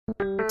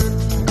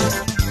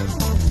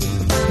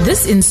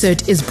This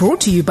insert is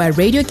brought to you by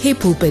Radio K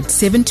Pulpit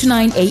 7 to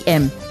 9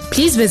 a.m.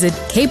 Please visit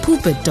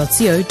kpulpit.co.za.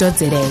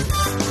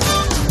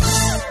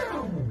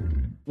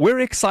 We're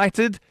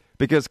excited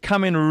because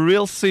coming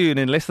real soon,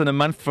 in less than a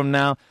month from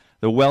now,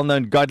 the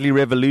well-known Godly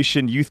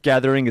Revolution Youth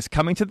Gathering is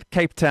coming to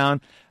Cape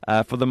Town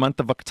for the month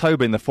of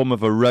October in the form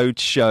of a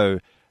roadshow.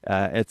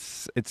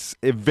 It's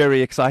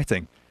very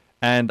exciting.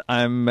 And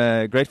I'm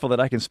grateful that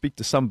I can speak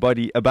to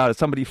somebody about it,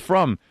 somebody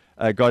from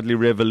Godly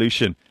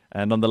Revolution.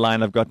 And on the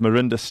line, I've got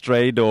Marinda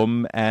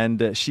Strydom,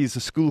 and she's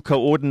a school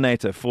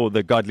coordinator for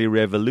the Godly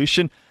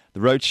Revolution, the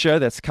roadshow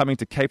that's coming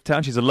to Cape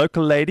Town. She's a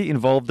local lady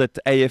involved at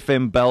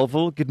AFM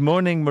Bellville. Good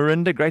morning,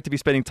 Marinda. Great to be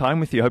spending time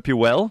with you. Hope you're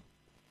well.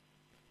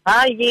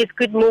 Hi, yes,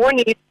 good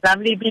morning. It's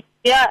lovely to be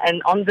here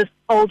and on this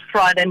cold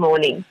Friday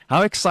morning.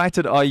 How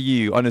excited are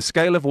you on a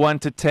scale of 1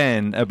 to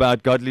 10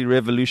 about Godly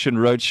Revolution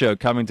Roadshow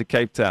coming to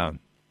Cape Town?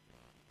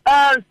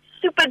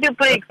 Super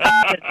duper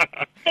excited.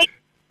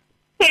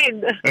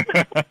 10.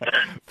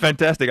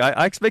 Fantastic.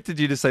 I expected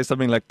you to say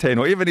something like 10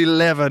 or even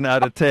 11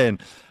 out of 10.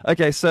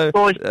 Okay, so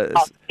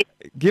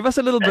give us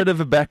a little bit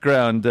of a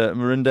background,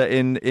 Marinda,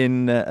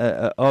 in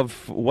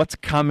of what's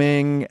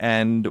coming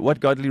and what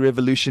Godly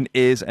Revolution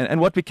is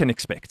and what we can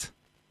expect.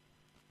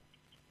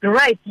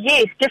 Right,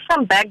 yes, just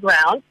some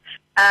background.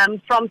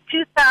 From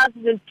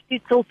 2002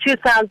 till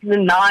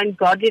 2009,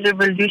 Godly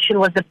Revolution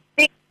was a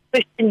big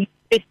Christian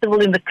festival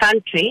in the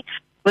country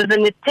with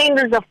an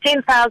attendance of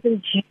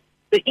 10,000 youth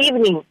the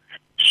evening,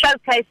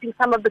 showcasing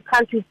some of the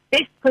country's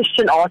best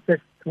Christian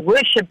artists,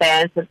 worship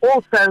bands, and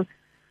also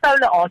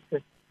solo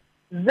artists.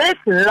 This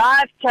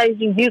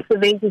life-changing youth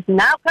event is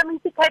now coming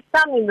to Cape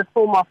Town in the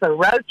form of a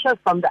roadshow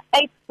from the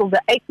 8th till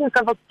the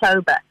 18th of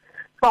October,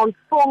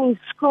 transforming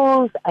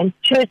schools and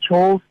church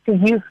halls to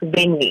youth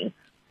venues.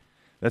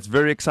 That's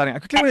very exciting. I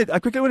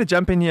quickly want to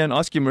jump in here and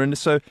ask you, Marinda,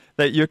 so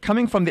that you're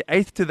coming from the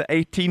 8th to the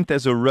 18th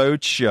as a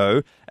road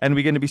show, and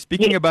we're going to be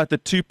speaking about the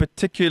two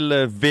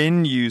particular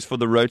venues for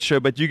the road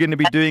show, but you're going to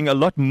be doing a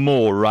lot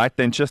more, right,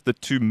 than just the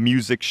two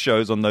music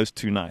shows on those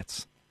 2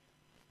 nights.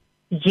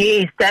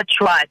 Yes,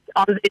 that's right.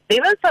 On the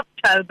 11th of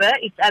October,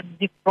 it's at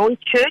the Bronze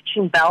Church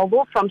in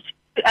Bellville from 6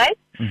 to 8.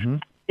 Mm-hmm.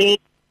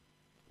 The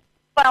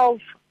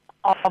 12th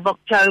of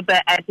October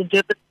at the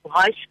Bellville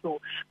High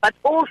School. But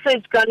also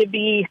it's going to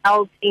be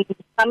held in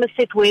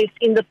Somerset West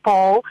in the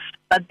Paarl,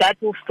 but that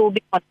will still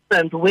be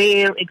confirmed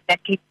where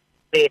exactly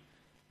there.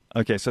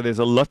 Okay, so there's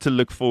a lot to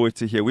look forward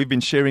to here. We've been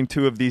sharing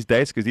 2 of these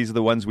dates because these are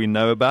the ones we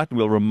know about, and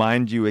we'll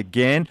remind you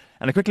again.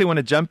 And I quickly want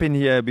to jump in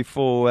here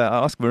before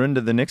I ask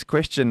Marinda the next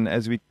question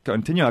as we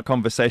continue our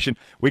conversation.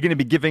 We're going to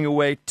be giving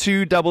away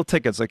 2 double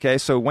tickets, okay?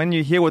 So when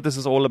you hear what this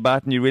is all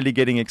about and you're really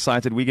getting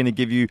excited, we're going to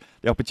give you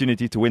the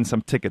opportunity to win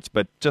some tickets,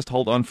 but just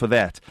hold on for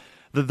that.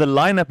 The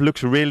lineup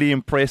looks really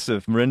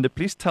impressive. Marinda,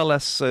 please tell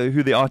us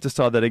who the artists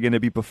are that are going to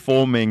be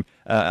performing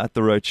at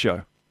the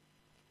roadshow.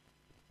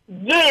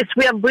 Yes,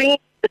 we are bringing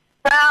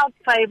crowd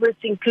favorites,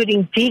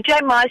 including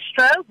DJ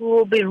Maestro, who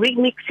will be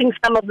remixing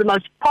some of the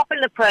most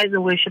popular praise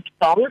and worship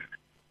songs.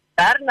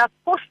 Marinda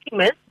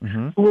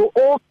Strydom, who will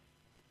also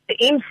the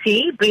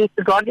MC, brings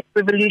the Godly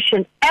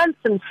Revolution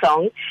anthem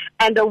song,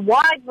 and a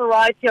wide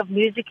variety of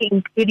music,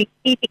 including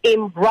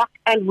EDM, rock,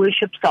 and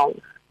worship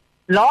songs.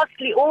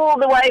 Lastly, all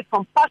the way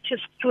from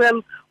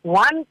Potchefstroom,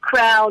 One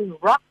Crown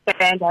Rock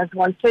Band has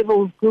won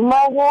several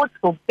Guma Awards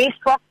for Best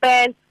Rock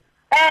Band,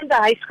 and the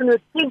High School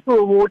Temple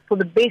Award for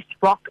the Best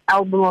Rock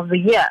Album of the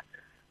Year.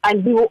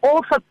 And we will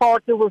also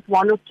partner with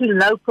 1 or 2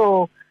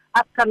 local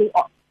upcoming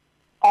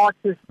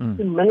artists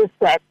to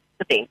minister at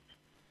the event.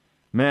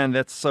 Man,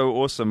 that's so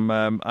awesome.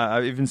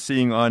 I've even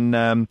seeing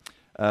on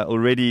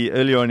already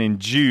early on in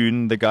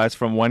June, the guys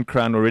from One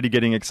Crown already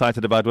getting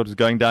excited about what was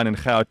going down in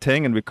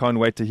Gauteng, and we can't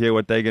wait to hear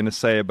what they're going to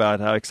say about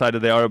how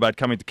excited they are about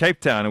coming to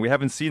Cape Town. And we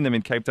haven't seen them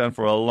in Cape Town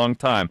for a long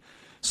time.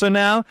 So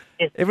now,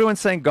 everyone's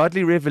saying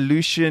Godly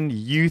Revolution,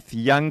 youth,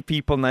 young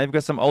people. Now you've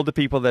got some older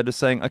people that are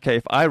saying, okay,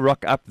 if I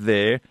rock up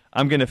there,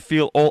 I'm going to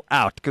feel all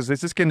out because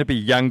there's just going to be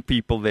young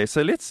people there.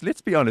 So let's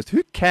be honest.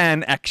 Who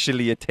can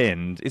actually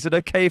attend? Is it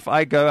okay if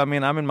I go? I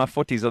mean, I'm in my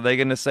 40s. Are they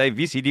going to say,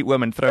 VCD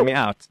women, throw me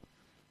out?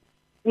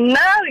 No,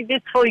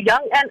 it's for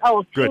young and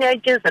old,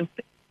 teenagers and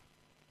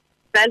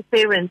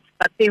grandparents.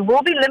 But there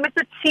will be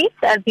limited seats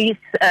at these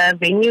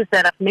venues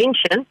that I've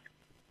mentioned,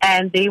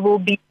 and there will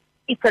be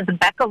seats at the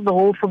back of the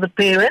hall for the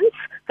parents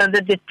so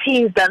that the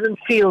teens doesn't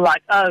feel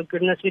like, oh,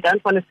 goodness, we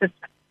don't want to sit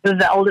with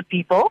the older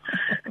people.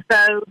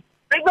 So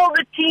bring all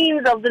the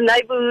teens of the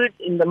neighborhood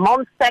in the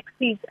mom's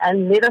taxis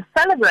and let us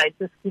celebrate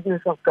this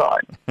goodness of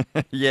God.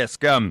 Yes,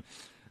 come.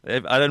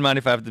 I don't mind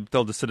if I have to be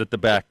told to sit at the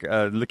back.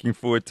 Looking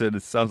forward to it.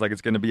 It sounds like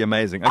it's going to be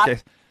amazing. Okay.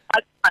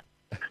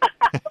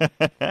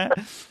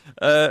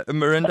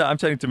 Marinda, I'm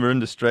chatting to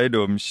Marinda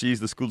Strydom. She's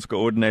the schools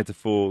coordinator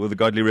for the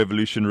Godly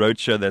Revolution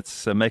Roadshow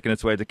that's making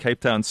its way to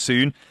Cape Town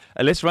soon.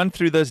 Let's run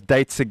through those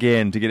dates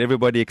again to get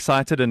everybody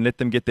excited and let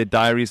them get their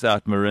diaries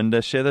out.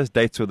 Marinda, share those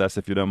dates with us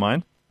if you don't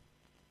mind.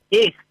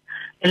 Yes.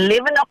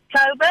 11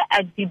 October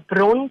at the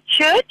Bronze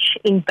Church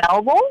in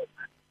Bellville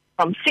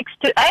from 6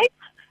 to 8.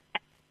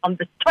 On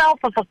the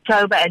 12th of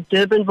October at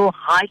Durbanville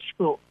High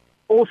School.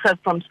 also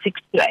from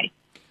 6 to 8.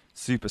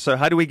 Super. So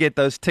how do we get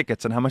those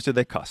tickets and how much do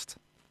they cost?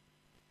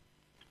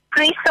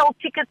 Pre-sale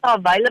tickets are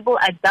available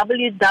at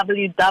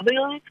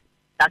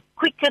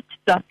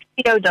www.quicket.co.za.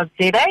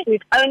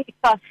 It only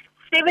costs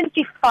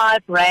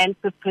R75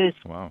 per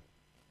person. Wow.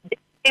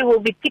 There will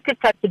be tickets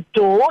at the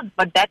door,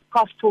 but that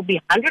cost will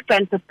be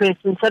R100 per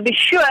person. So be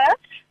sure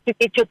to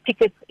get your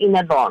tickets in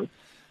advance.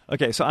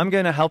 Okay, so I'm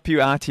going to help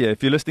you out here.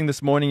 If you're listening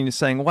this morning and you're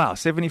saying, wow,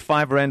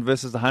 75 Rand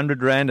versus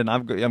 100 Rand, and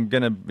I'm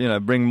going to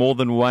bring more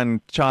than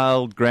one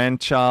child,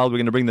 grandchild. We're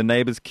going to bring the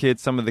neighbor's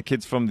kids, some of the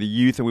kids from the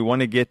youth, and we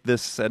want to get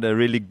this at a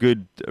really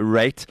good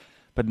rate.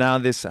 But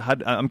now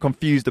I'm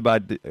confused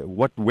about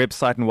what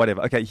website and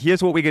whatever. Okay,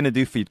 here's what we're going to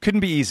do for you. It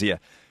couldn't be easier.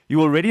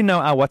 You already know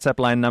our WhatsApp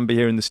line number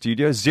here in the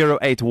studio,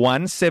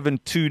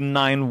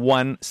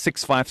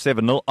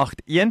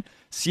 081-7291-657.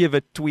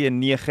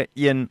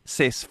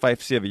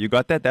 081-729-1657. You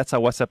got that? That's our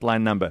WhatsApp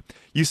line number.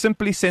 You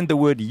simply send the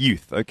word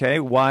youth, okay?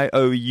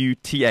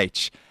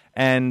 YOUTH.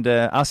 And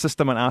our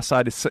system on our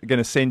side is going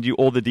to send you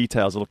all the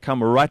details. It'll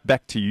come right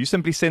back to you. You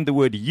simply send the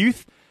word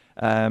youth,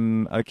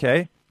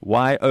 okay?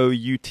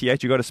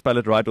 YOUTH. You got to spell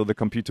it right or the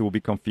computer will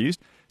be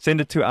confused. Send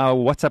it to our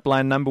WhatsApp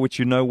line number, which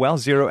you know well,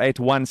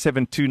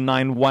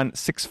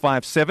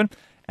 081-729-1657.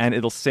 And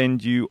it'll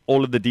send you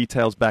all of the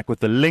details back with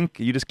the link.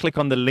 You just click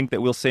on the link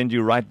that we'll send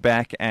you right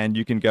back, and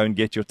you can go and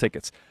get your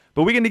tickets.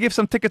 But we're going to give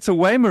some tickets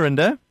away,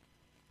 Marinda.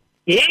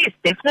 Yes,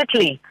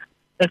 definitely.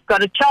 They've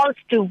got a chance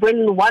to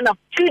win one of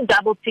 2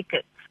 double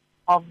tickets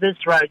of this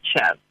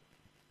roadshow.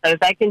 So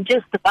they can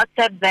just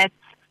WhatsApp that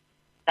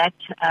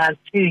to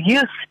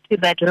youth to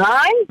that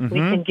line. We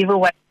can give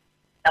away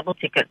double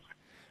tickets.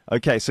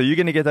 Okay, so you're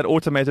going to get that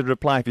automated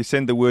reply if you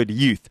send the word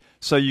youth.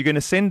 So you're going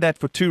to send that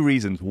for 2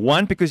 reasons.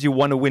 One, because you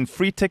want to win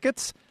free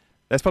tickets.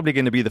 That's probably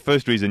going to be the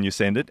first reason you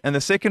send it. And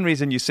the second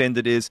reason you send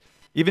it is,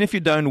 even if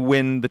you don't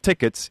win the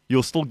tickets,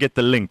 you'll still get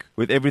the link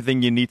with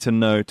everything you need to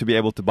know to be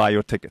able to buy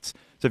your tickets.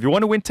 So if you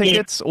want to win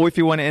tickets, or if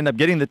you want to end up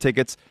getting the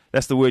tickets,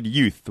 that's the word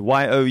youth,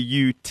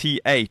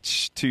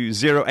 YOUTH, to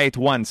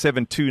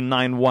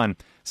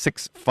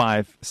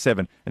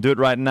 081-7291-657. And do it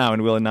right now,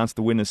 and we'll announce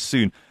the winners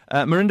soon.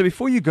 Marinda,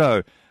 before you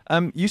go,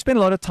 you spend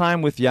a lot of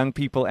time with young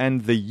people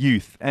and the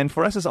youth. And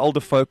for us as older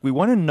folk, we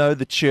want to know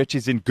the church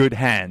is in good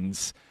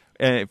hands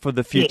for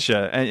the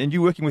future. Yes. And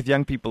you're working with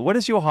young people. What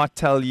does your heart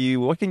tell you?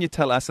 What can you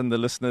tell us and the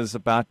listeners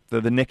about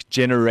the next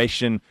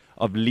generation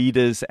of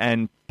leaders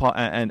and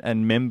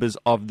members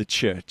of the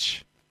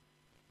church?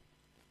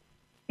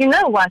 You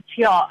know what?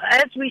 Yeah,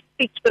 as we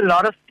speak to a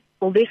lot of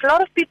people, there's a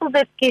lot of people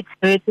that get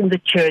hurt in the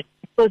church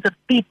because of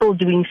people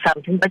doing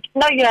something. But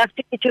you have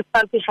to get your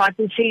focus right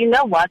and say, you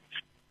know what?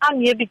 I'm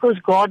here because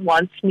God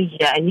wants me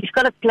here, and He's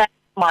got a plan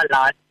for my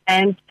life.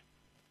 And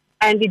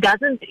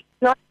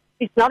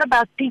it's not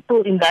about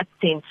people in that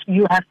sense.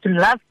 You have to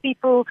love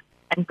people,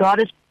 and God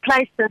has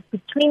placed us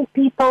between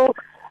people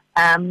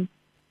to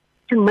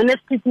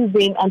minister to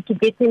them and to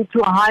get them to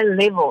a high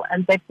level,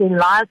 and that their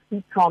lives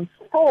be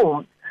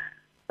transformed.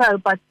 So,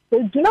 but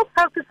do not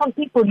focus on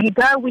people.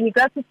 When you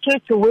go to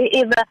church or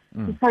wherever,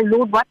 you say,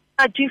 Lord, what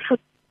can I do for you?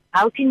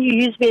 How can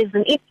you use me as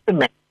an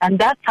instrument? And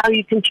that's how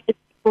you can change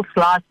people's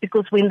lives,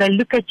 because when they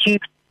look at you,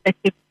 they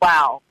think,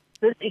 wow,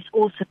 this is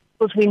awesome,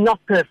 because we're not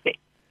perfect.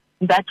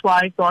 And that's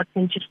why God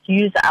can just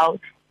use our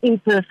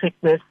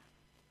imperfectness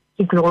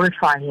to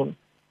glorify Him.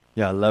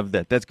 Yeah, I love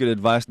that. That's good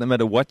advice, no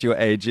matter what your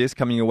age is.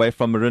 Coming away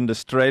from Marinda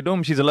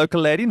Strydom. She's a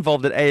local lady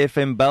involved at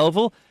AFM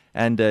Bellville,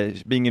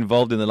 and being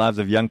involved in the lives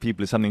of young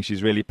people is something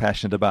she's really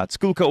passionate about.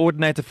 School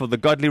coordinator for the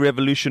Godly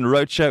Revolution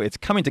Roadshow. It's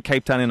coming to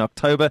Cape Town in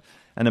October.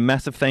 And a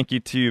massive thank you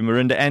to you,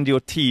 Marinda, and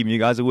your team. You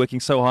guys are working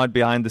so hard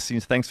behind the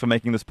scenes. Thanks for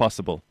making this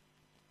possible.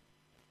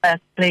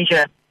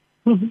 Pleasure.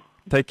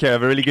 Take care.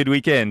 Have a really good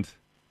weekend.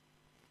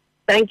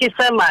 Thank you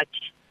so much.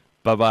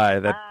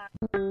 Bye-bye.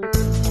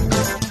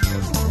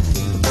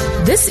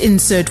 This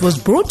insert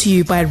was brought to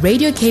you by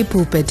Radio K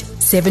Pulpit,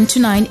 7 to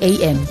 9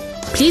 a.m.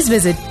 Please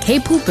visit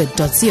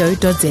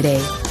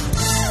kpulpit.co.za.